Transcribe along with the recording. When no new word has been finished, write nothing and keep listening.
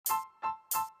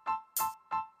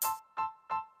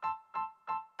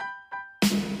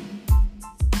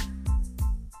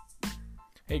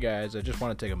Hey guys, I just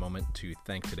want to take a moment to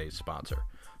thank today's sponsor.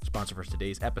 The sponsor for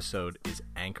today's episode is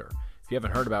Anchor. If you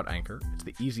haven't heard about Anchor, it's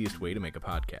the easiest way to make a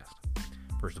podcast.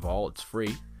 First of all, it's free,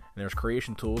 and there's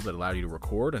creation tools that allow you to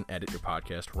record and edit your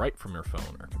podcast right from your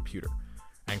phone or computer.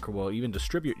 Anchor will even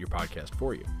distribute your podcast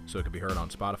for you, so it can be heard on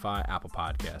Spotify, Apple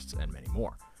Podcasts, and many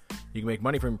more. You can make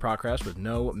money from your podcast with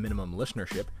no minimum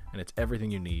listenership, and it's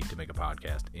everything you need to make a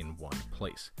podcast in one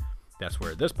place. That's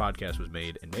where this podcast was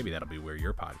made, and maybe that'll be where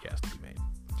your podcast will be made.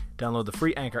 Download the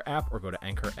free Anchor app or go to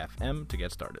Anchor FM to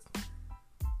get started.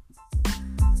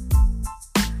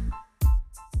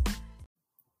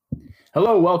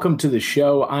 Hello, welcome to the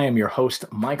show. I am your host,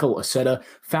 Michael Aceta,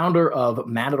 founder of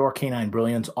Matador Canine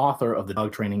Brilliance, author of the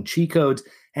Dog Training Cheat Codes,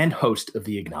 and host of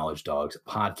the Acknowledged Dogs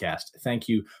podcast. Thank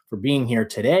you for being here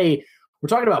today. We're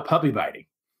talking about puppy biting,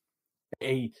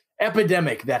 an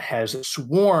epidemic that has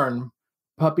sworn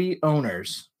puppy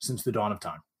owners since the dawn of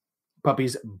time.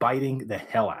 Puppies biting the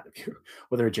hell out of you,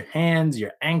 whether it's your hands,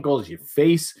 your ankles, your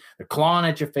face, they're clawing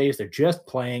at your face. They're just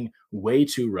playing way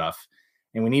too rough,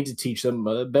 and we need to teach them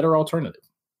a better alternative.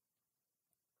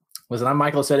 Listen, I'm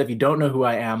Michael Aceta. If you don't know who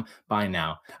I am by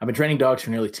now, I've been training dogs for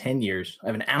nearly 10 years. I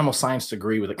have an animal science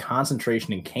degree with a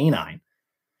concentration in canine.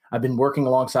 I've been working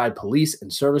alongside police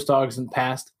and service dogs in the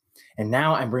past, and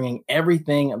now I'm bringing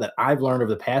everything that I've learned over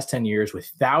the past 10 years with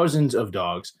thousands of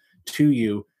dogs to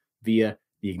you via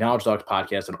the Acknowledged Dogs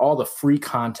podcast and all the free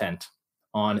content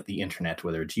on the internet,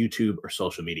 whether it's YouTube or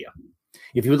social media.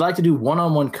 If you would like to do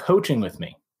one-on-one coaching with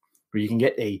me, where you can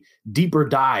get a deeper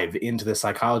dive into the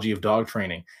psychology of dog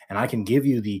training, and I can give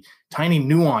you the tiny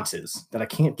nuances that I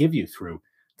can't give you through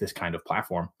this kind of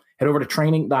platform, head over to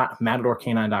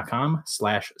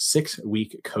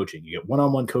training.matadorcanine.com/6-week coaching. You get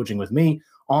one-on-one coaching with me,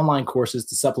 online courses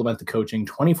to supplement the coaching,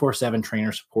 24/7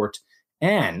 trainer support,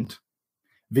 and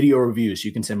video reviews.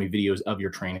 You can send me videos of your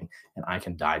training and I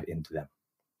can dive into them.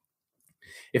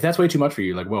 If that's way too much for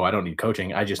you, like, whoa, I don't need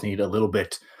coaching. I just need a little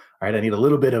bit, all right? I need a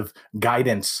little bit of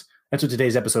guidance. That's what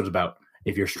today's episode is about.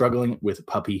 If you're struggling with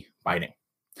puppy biting.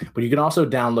 But you can also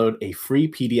download a free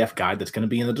PDF guide that's going to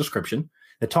be in the description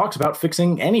that talks about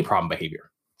fixing any problem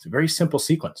behavior. It's a very simple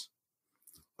sequence.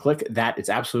 Click that. It's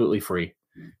absolutely free.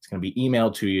 It's going to be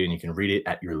emailed to you and you can read it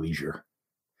at your leisure.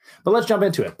 But let's jump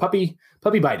into it. Puppy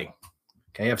biting.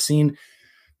 Okay, I've seen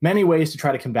many ways to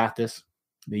try to combat this.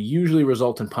 They usually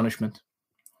result in punishment.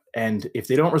 And if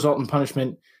they don't result in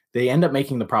punishment, they end up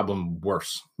making the problem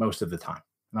worse most of the time.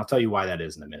 And I'll tell you why that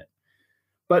is in a minute.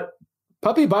 But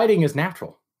puppy biting is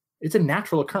natural. It's a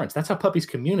natural occurrence. That's how puppies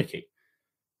communicate,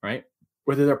 right?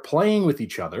 Whether they're playing with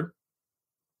each other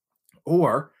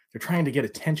or they're trying to get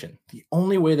attention. The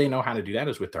only way they know how to do that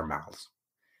is with their mouths.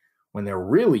 When they're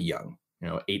really young,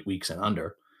 8 weeks and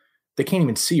under, they can't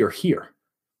even see or hear.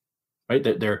 Right?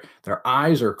 Their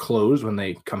eyes are closed when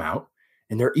they come out,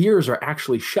 and their ears are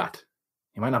actually shut.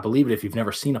 You might not believe it if you've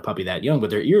never seen a puppy that young, but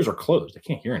their ears are closed. They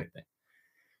can't hear anything.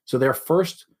 So their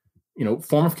first,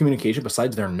 form of communication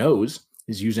besides their nose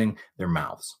is using their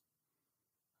mouths.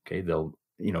 Okay, they'll,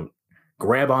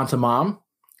 grab onto mom,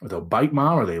 or they'll bite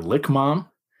mom, or they lick mom.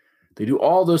 They do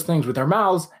all those things with their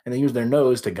mouths, and they use their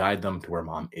nose to guide them to where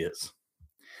mom is.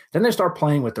 Then they start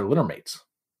playing with their litter mates.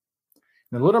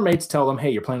 And the litter mates tell them, hey,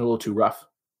 you're playing a little too rough,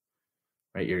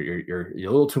 right? You're a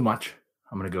little too much.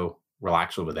 I'm going to go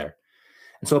relax over there.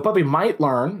 And so a puppy might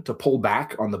learn to pull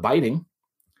back on the biting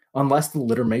unless the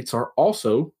litter mates are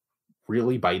also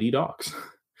really bitey dogs,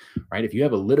 right? If you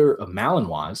have a litter of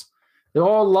Malinois, they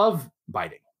all love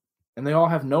biting and they all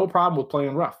have no problem with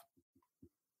playing rough.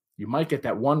 You might get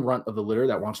that one runt of the litter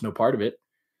that wants no part of it,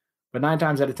 but 9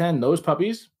 times out of 10, those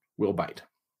puppies will bite.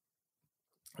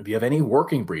 If you have any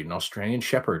working breed, an Australian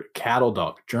Shepherd, cattle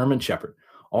dog, German Shepherd,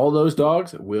 all those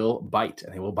dogs will bite,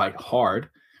 and they will bite hard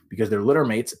because their litter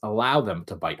mates allow them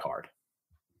to bite hard.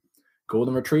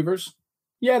 Golden Retrievers,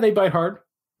 yeah, they bite hard.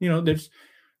 There's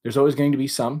always going to be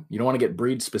some. You don't want to get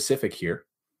breed specific here,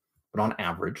 but on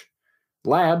average,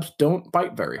 Labs don't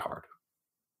bite very hard.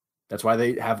 That's why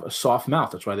they have a soft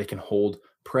mouth. That's why they can hold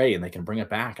prey and they can bring it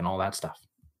back and all that stuff.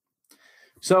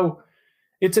 So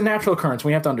it's a natural occurrence.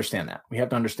 We have to understand that. We have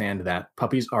to understand that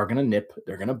puppies are going to nip,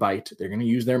 they're going to bite, they're going to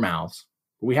use their mouths.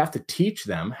 But we have to teach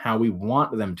them how we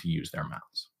want them to use their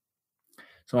mouths.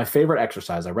 So my favorite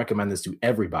exercise, I recommend this to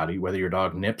everybody, whether your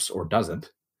dog nips or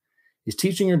doesn't, is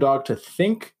teaching your dog to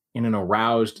think in an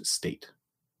aroused state.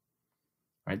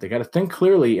 Right? They got to think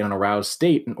clearly in an aroused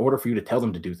state in order for you to tell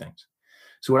them to do things.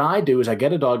 So what I do is I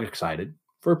get a dog excited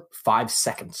for 5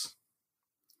 seconds,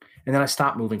 and then I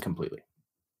stop moving completely.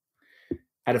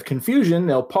 Out of confusion,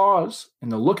 they'll pause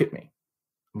and they'll look at me.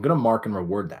 I'm going to mark and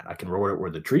reward that. I can reward it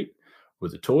with a treat,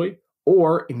 with a toy,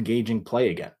 or engaging play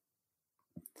again.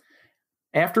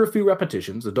 After a few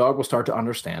repetitions, the dog will start to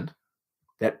understand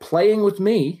that playing with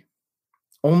me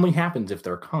only happens if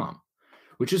they're calm,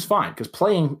 which is fine because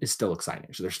playing is still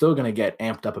exciting. So they're still going to get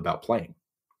amped up about playing.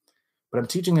 But I'm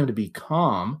teaching them to be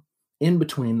calm in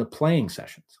between the playing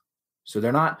sessions. So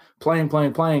they're not playing,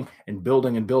 and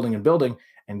building and building and building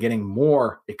and getting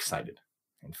more excited.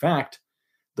 In fact,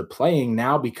 the playing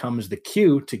now becomes the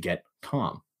cue to get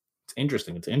calm. It's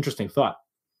interesting. It's an interesting thought.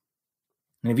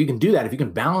 And if you can do that, if you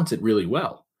can balance it really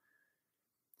well,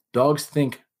 dogs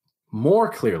think more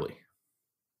clearly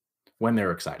when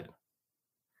they're excited.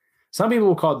 Some people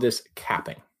will call this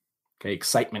capping, okay,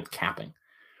 excitement capping,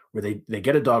 where they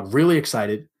get a dog really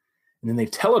excited and then they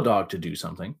tell a dog to do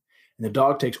something and the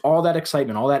dog takes all that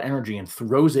excitement, all that energy and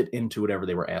throws it into whatever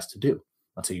they were asked to do.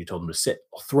 Let's say you told them to sit.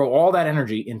 Throw all that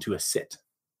energy into a sit.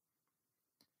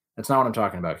 That's not what I'm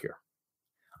talking about here.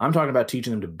 I'm talking about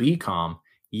teaching them to be calm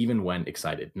even when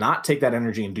excited, not take that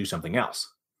energy and do something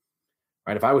else.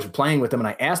 Right? If I was playing with them and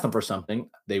I asked them for something,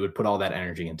 they would put all that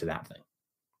energy into that thing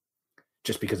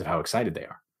just because of how excited they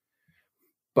are.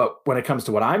 But when it comes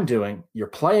to what I'm doing, you're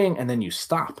playing and then you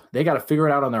stop. They got to figure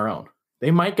it out on their own.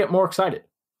 They might get more excited,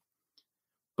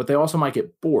 but they also might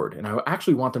get bored. And I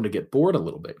actually want them to get bored a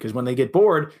little bit because when they get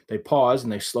bored, they pause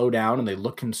and they slow down and they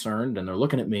look concerned and they're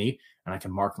looking at me and I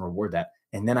can mark and reward that.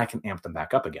 And then I can amp them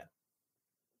back up again.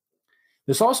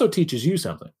 This also teaches you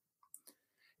something.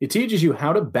 It teaches you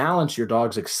how to balance your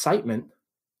dog's excitement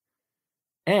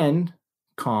and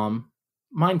calm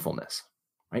mindfulness,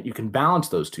 right? You can balance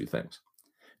those two things.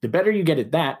 The better you get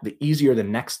at that, the easier the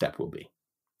next step will be.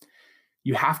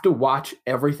 You have to watch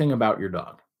everything about your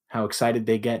dog, how excited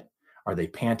they get. Are they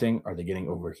panting? Are they getting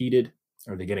overheated?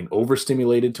 Are they getting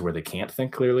overstimulated to where they can't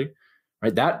think clearly?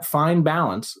 Right? That fine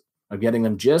balance of getting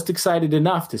them just excited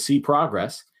enough to see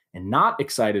progress and not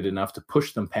excited enough to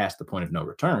push them past the point of no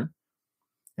return.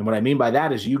 And what I mean by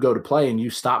that is you go to play and you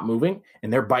stop moving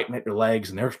and they're biting at your legs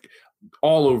and they're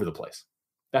all over the place.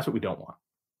 That's what we don't want.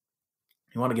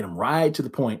 You want to get them right to the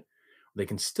point where they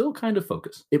can still kind of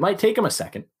focus. It might take them a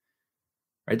second,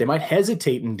 right? They might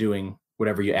hesitate in doing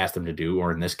whatever you ask them to do,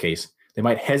 or in this case, they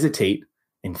might hesitate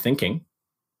in thinking,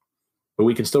 but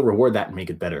we can still reward that and make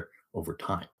it better over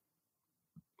time.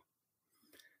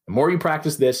 The more you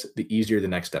practice this, the easier the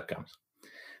next step comes.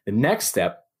 The next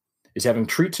step is having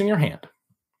treats in your hand.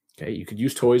 Okay, you could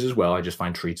use toys as well. I just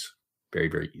find treats very,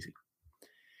 very easy.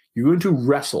 You're going to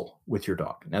wrestle with your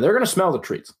dog. Now, they're going to smell the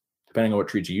treats. Depending on what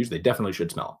treats you use, they definitely should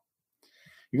smell them.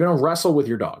 You're going to wrestle with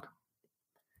your dog,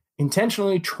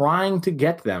 intentionally trying to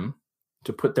get them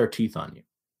to put their teeth on you.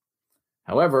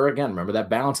 However, again, remember that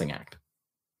balancing act.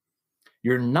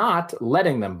 You're not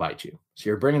letting them bite you. So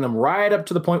you're bringing them right up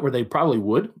to the point where they probably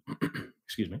would,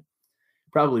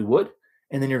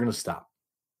 and then you're going to stop.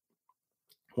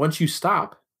 Once you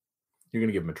stop, you're going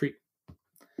to give them a treat.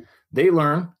 They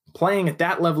learn playing at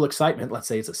that level of excitement, let's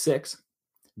say it's a 6,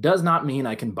 does not mean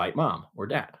I can bite mom or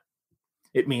dad.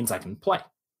 It means I can play.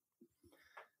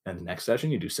 And the next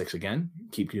session, you do 6 again.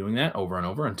 Keep doing that over and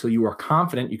over until you are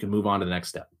confident you can move on to the next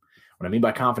step. What I mean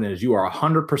by confident is you are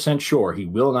 100% sure he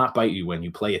will not bite you when you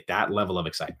play at that level of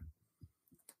excitement.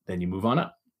 Then you move on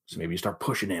up. So maybe you start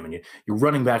pushing him and you're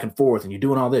running back and forth and you're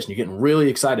doing all this and you're getting really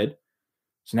excited.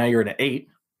 So now you're at an 8.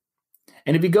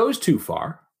 And if he goes too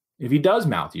far, if he does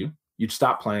mouth you, you'd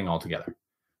stop playing altogether.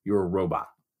 You're a robot.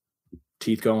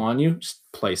 Teeth go on you,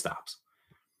 play stops.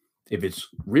 If it's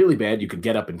really bad, you could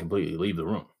get up and completely leave the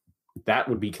room. That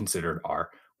would be considered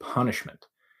our punishment.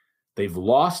 They've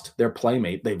lost their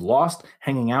playmate. They've lost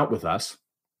hanging out with us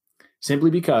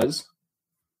simply because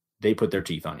they put their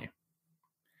teeth on you.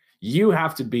 You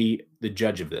have to be the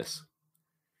judge of this.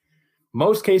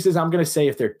 Most cases, I'm going to say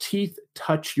if their teeth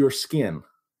touch your skin,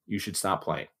 you should stop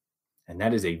playing. And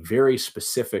that is a very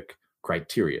specific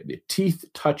criteria. The teeth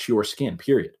touch your skin,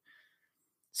 period.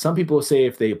 Some people say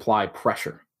if they apply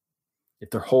pressure, if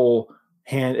their whole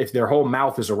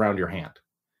mouth is around your hand,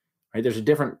 right? There's a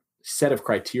different set of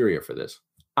criteria for this.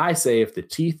 I say if the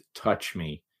teeth touch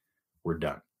me, we're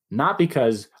done. Not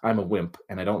because I'm a wimp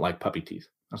and I don't like puppy teeth.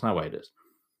 That's not why it is.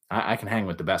 I can hang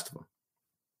with the best of them.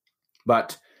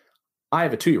 But I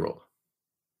have a 2-year-old.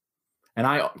 And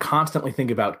I constantly think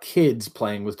about kids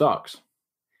playing with dogs.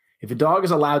 If a dog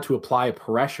is allowed to apply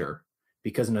pressure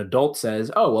because an adult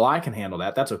says, oh, well, I can handle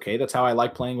that. That's okay. That's how I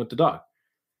like playing with the dog.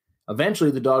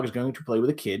 Eventually, the dog is going to play with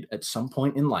a kid at some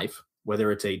point in life,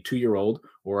 whether it's a 2-year-old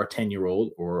or a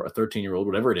 10-year-old or a 13-year-old,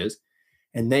 whatever it is.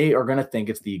 And they are going to think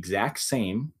it's the exact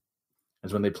same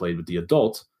as when they played with the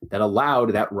adult that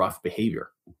allowed that rough behavior.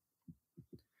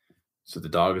 So the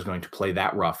dog is going to play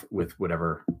that rough with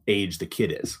whatever age the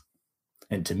kid is.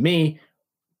 And to me,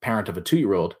 parent of a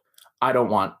 2-year-old, I don't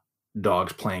want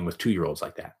dogs playing with 2-year-olds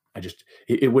like that.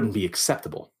 It wouldn't be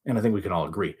acceptable. And I think we can all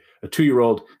agree. A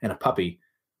 2-year-old and a puppy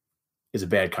is a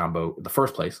bad combo in the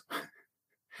first place.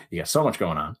 You got so much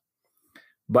going on.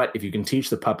 But if you can teach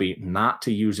the puppy not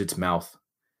to use its mouth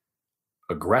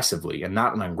aggressively, and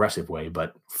not in an aggressive way,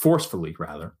 but forcefully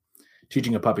rather,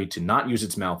 teaching a puppy to not use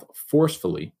its mouth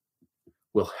forcefully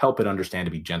will help it understand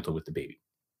to be gentle with the baby.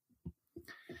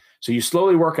 So you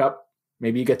slowly work up.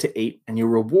 Maybe you get to 8 and you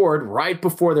reward right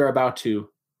before they're about to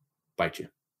bite you.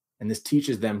 And this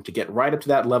teaches them to get right up to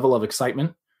that level of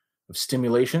excitement, of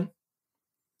stimulation,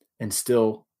 and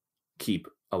still keep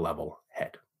a level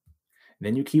head. And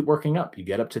then you keep working up. You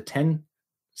get up to 10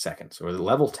 seconds, or the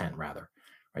level 10 rather.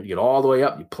 Right? You get all the way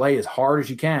up. You play as hard as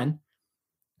you can,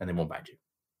 and they won't bite you.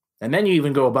 And then you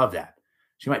even go above that.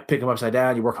 So you might pick them upside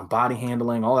down. You work on body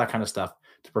handling, all that kind of stuff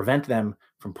to prevent them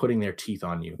from putting their teeth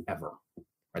on you ever.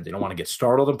 Right? They don't want to get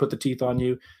startled and put the teeth on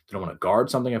you. They don't want to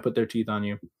guard something and put their teeth on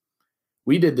you.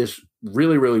 We did this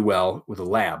really, really well with a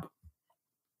lab.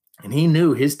 And he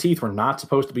knew his teeth were not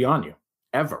supposed to be on you,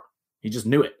 ever. He just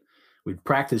knew it. We'd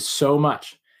practiced so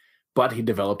much, but he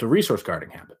developed a resource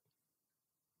guarding habit.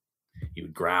 He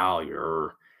would growl,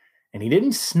 and he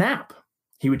didn't snap.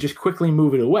 He would just quickly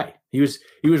move it away. He was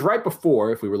right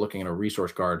before, if we were looking at a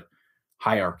resource guard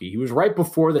hierarchy, he was right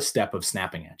before the step of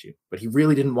snapping at you, but he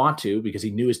really didn't want to because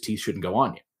he knew his teeth shouldn't go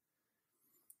on you.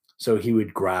 So he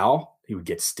would growl, he would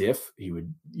get stiff, he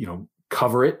would,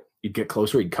 cover it. You'd get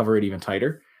closer, he'd cover it even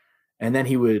tighter, and then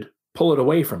he would pull it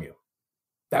away from you.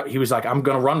 That he was like, I'm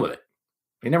going to run with it.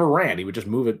 He never ran. He would just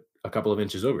move it a couple of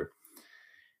inches over.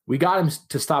 We got him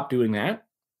to stop doing that,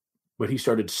 but he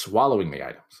started swallowing the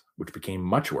items, which became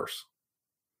much worse.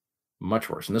 Much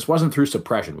worse. And this wasn't through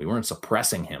suppression. We weren't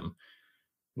suppressing him.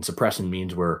 And suppression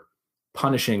means we're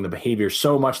punishing the behavior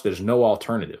so much there's no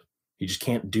alternative. He just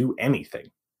can't do anything.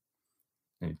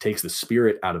 And it takes the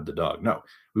spirit out of the dog. No,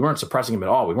 we weren't suppressing him at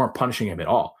all. We weren't punishing him at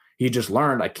all. He just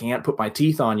learned, I can't put my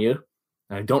teeth on you,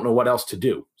 and I don't know what else to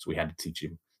do. So we had to teach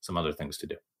him some other things to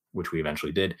do, which we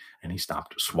eventually did. And he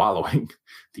stopped swallowing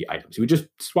the items. He would just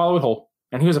swallow it whole.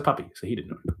 And he was a puppy, so he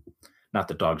didn't know it. Not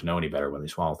that dogs know any better when they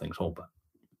swallow things whole, but.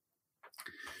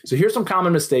 So here's some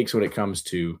common mistakes when it comes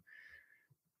to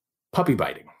puppy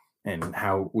biting and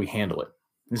how we handle it.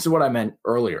 This is what I meant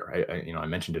earlier. I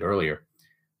mentioned it earlier.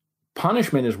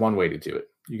 Punishment is one way to do it.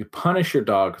 You could punish your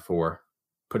dog for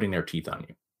putting their teeth on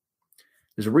you.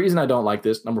 There's a reason I don't like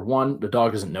this. Number one, the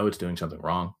dog doesn't know it's doing something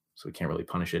wrong, so we can't really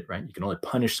punish it, right? You can only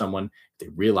punish someone if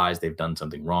they realize they've done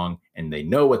something wrong and they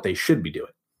know what they should be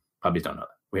doing. Puppies don't know that.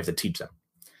 We have to teach them.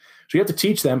 So you have to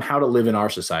teach them how to live in our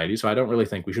society, so I don't really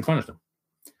think we should punish them.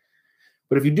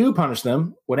 But if you do punish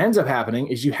them, what ends up happening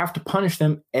is you have to punish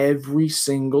them every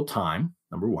single time,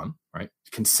 number one, right?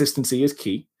 Consistency is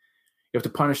key. You have to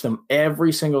punish them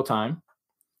every single time,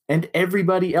 and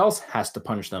everybody else has to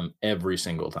punish them every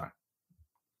single time.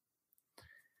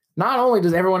 Not only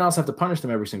does everyone else have to punish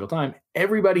them every single time,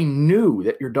 everybody new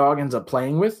that your dog ends up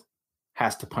playing with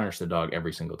has to punish the dog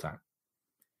every single time.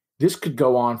 This could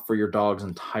go on for your dog's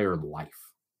entire life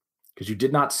because you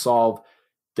did not solve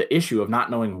the issue of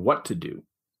not knowing what to do,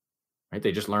 right?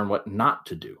 They just learn what not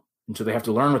to do. And so they have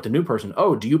to learn with the new person.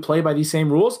 Oh, do you play by these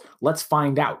same rules? Let's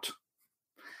find out,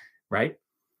 right?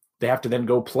 They have to then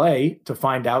go play to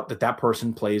find out that that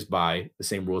person plays by the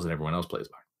same rules that everyone else plays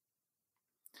by.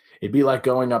 It'd be like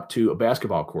going up to a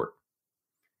basketball court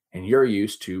and you're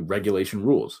used to regulation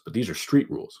rules, but these are street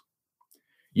rules.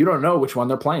 You don't know which one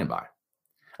they're playing by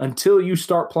until you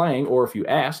start playing, or if you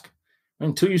ask,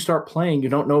 until you start playing, you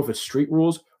don't know if it's street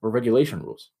rules or regulation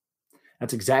rules.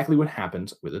 That's exactly what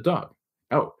happens with a dog.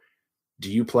 Oh,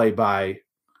 do you play by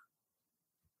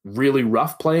really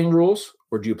rough playing rules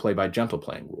or do you play by gentle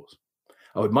playing rules?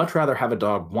 I would much rather have a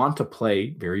dog want to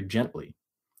play very gently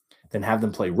than have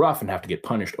them play rough and have to get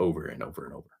punished over and over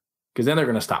and over. Because then they're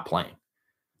going to stop playing.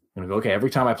 They're going to go, okay,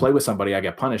 every time I play with somebody, I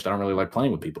get punished. I don't really like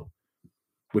playing with people,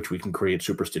 which we can create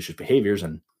superstitious behaviors,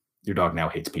 and your dog now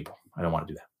hates people. I don't want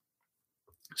to do that.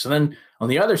 So then on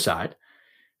the other side,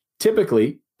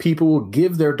 typically people will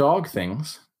give their dog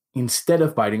things instead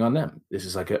of biting on them. This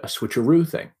is like a switcheroo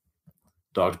thing.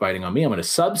 Dog's biting on me. I'm going to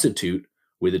substitute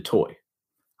with a toy.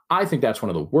 I think that's one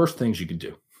of the worst things you can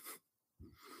do.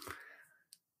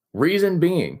 Reason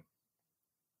being,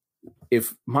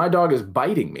 if my dog is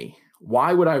biting me,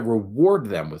 why would I reward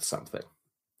them with something?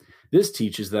 This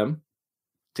teaches them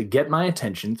to get my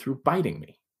attention through biting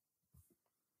me.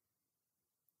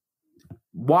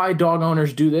 Why dog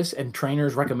owners do this and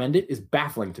trainers recommend it is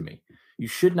baffling to me. You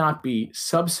should not be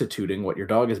substituting what your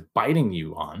dog is biting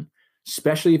you on,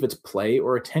 especially if it's play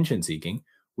or attention seeking,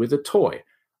 with a toy.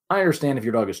 I understand if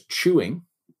your dog is chewing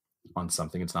on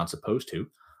something it's not supposed to,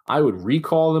 I would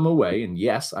recall them away. And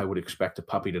yes, I would expect a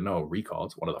puppy to know a recall.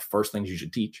 It's one of the first things you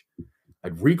should teach.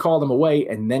 I'd recall them away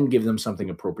and then give them something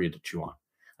appropriate to chew on.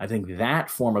 I think that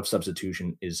form of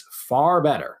substitution is far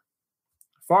better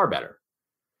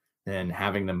than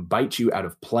having them bite you out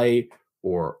of play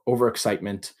or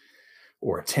overexcitement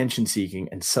or attention seeking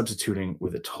and substituting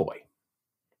with a toy.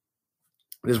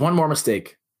 There's one more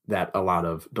mistake that a lot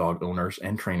of dog owners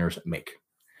and trainers make.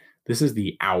 This is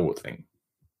the ow thing.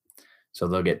 So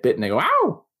they'll get bit and they go,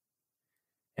 ow!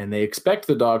 And they expect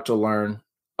the dog to learn,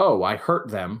 oh, I hurt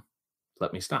them,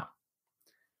 let me stop.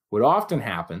 What often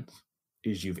happens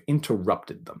is you've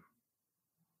interrupted them.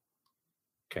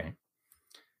 Okay.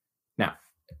 Now,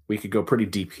 we could go pretty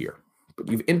deep here, but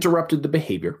you've interrupted the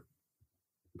behavior.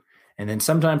 And then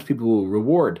sometimes people will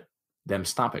reward them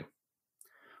stopping.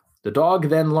 The dog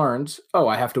then learns, oh,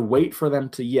 I have to wait for them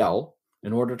to yell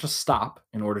in order to stop,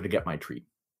 in order to get my treat.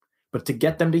 But to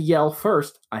get them to yell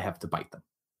first, I have to bite them.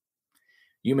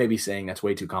 You may be saying that's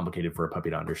way too complicated for a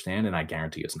puppy to understand, and I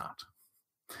guarantee it's not.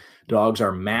 Dogs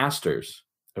are masters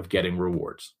of getting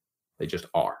rewards. They just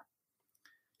are.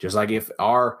 Just like if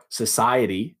our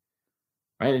society,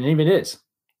 right, and even it is,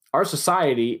 our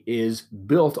society is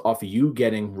built off of you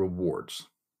getting rewards.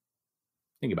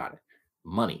 Think about it.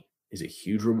 Money is a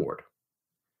huge reward.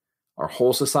 Our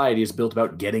whole society is built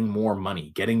about getting more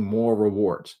money, getting more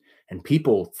rewards. And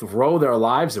people throw their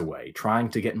lives away trying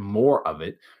to get more of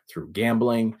it through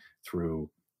gambling, through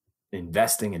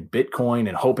investing in Bitcoin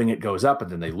and hoping it goes up,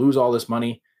 and then they lose all this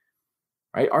money,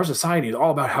 right? Our society is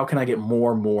all about how can I get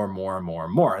more.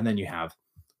 And then you have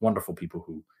wonderful people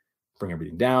who bring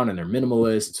everything down and they're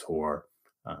minimalists or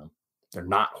they're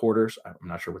not hoarders. I'm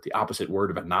not sure what the opposite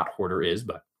word of a not hoarder is,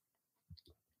 but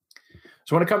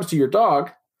so when it comes to your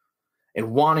dog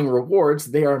and wanting rewards,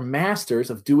 they are masters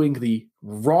of doing the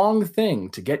wrong thing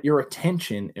to get your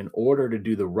attention in order to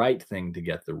do the right thing to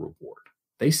get the reward.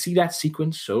 They see that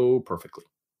sequence so perfectly.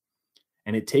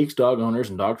 And it takes dog owners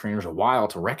and dog trainers a while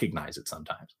to recognize it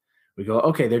sometimes. We go,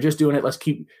 okay, they're just doing it. Let's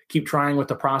keep trying with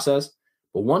the process.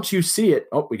 But once you see it,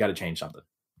 oh, we got to change something.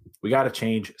 We got to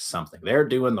change something. They're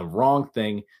doing the wrong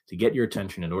thing to get your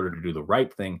attention in order to do the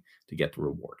right thing to get the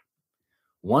reward.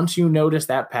 Once you notice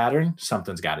that pattern,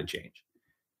 something's got to change.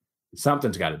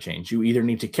 Something's got to change. You either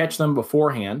need to catch them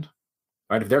beforehand,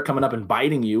 right? If they're coming up and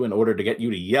biting you in order to get you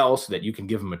to yell so that you can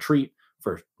give them a treat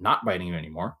for not biting you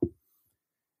anymore,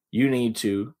 you need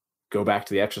to go back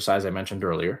to the exercise I mentioned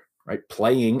earlier, right?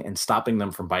 Playing and stopping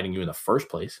them from biting you in the first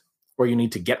place, or you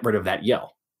need to get rid of that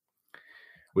yell,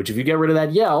 which if you get rid of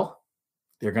that yell,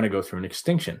 they're going to go through an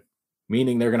extinction,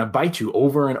 meaning they're going to bite you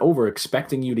over and over,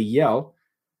 expecting you to yell,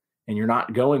 and you're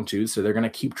not going to, so they're going to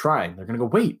keep trying. They're going to go,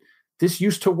 wait, this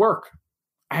used to work.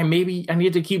 I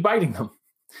need to keep biting them.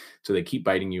 So they keep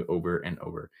biting you over and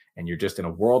over, and you're just in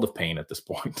a world of pain at this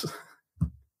point.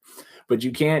 But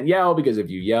you can't yell, because if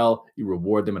you yell, you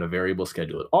reward them in a variable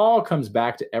schedule. It all comes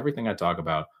back to everything I talk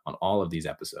about on all of these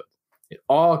episodes. It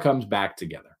all comes back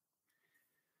together.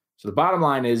 So the bottom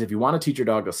line is, if you want to teach your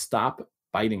dog to stop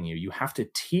biting you, you have to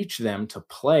teach them to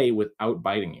play without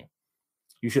biting you.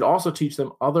 You should also teach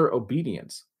them other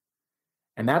obedience.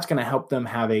 And that's going to help them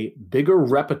have a bigger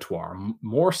repertoire,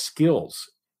 more skills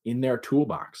in their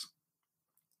toolbox.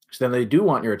 So then they do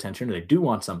want your attention, or they do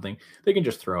want something, they can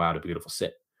just throw out a beautiful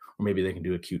sit. Or maybe they can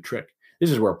do a cute trick.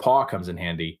 This is where paw comes in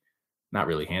handy. Not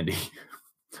really handy.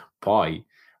 Paw-y,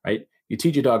 right? You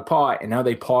teach a dog paw, and now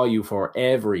they paw you for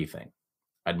everything.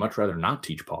 I'd much rather not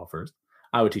teach paw first.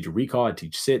 I would teach a recall. I'd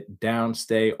teach sit, down,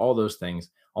 stay, all those things,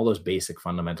 all those basic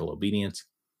fundamental obedience,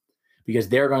 because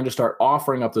they're going to start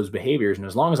offering up those behaviors. And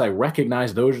as long as I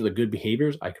recognize those are the good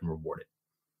behaviors, I can reward it.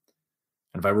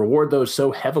 And if I reward those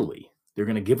so heavily, they're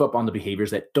going to give up on the behaviors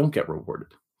that don't get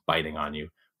rewarded, biting on you,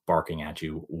 barking at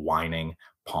you, whining,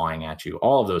 pawing at you,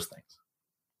 all of those things.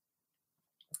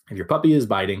 If your puppy is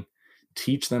biting,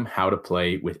 teach them how to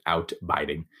play without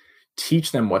biting.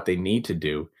 Teach them what they need to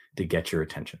do to get your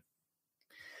attention.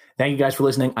 Thank you guys for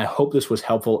listening. I hope this was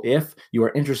helpful. If you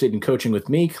are interested in coaching with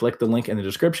me, click the link in the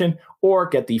description or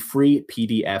get the free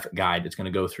PDF guide. It's going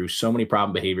to go through so many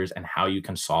problem behaviors and how you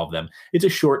can solve them. It's a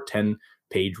short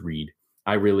 10-page read.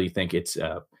 I really think it's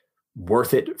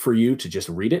worth it for you to just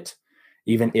read it.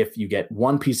 Even if you get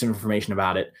one piece of information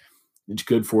about it, it's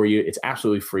good for you. It's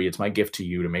absolutely free. It's my gift to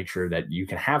you to make sure that you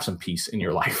can have some peace in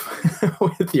your life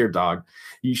with your dog.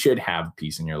 You should have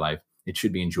peace in your life. It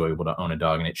should be enjoyable to own a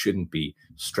dog, and it shouldn't be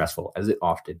stressful, as it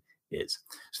often is.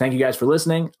 So thank you guys for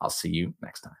listening. I'll see you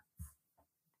next time.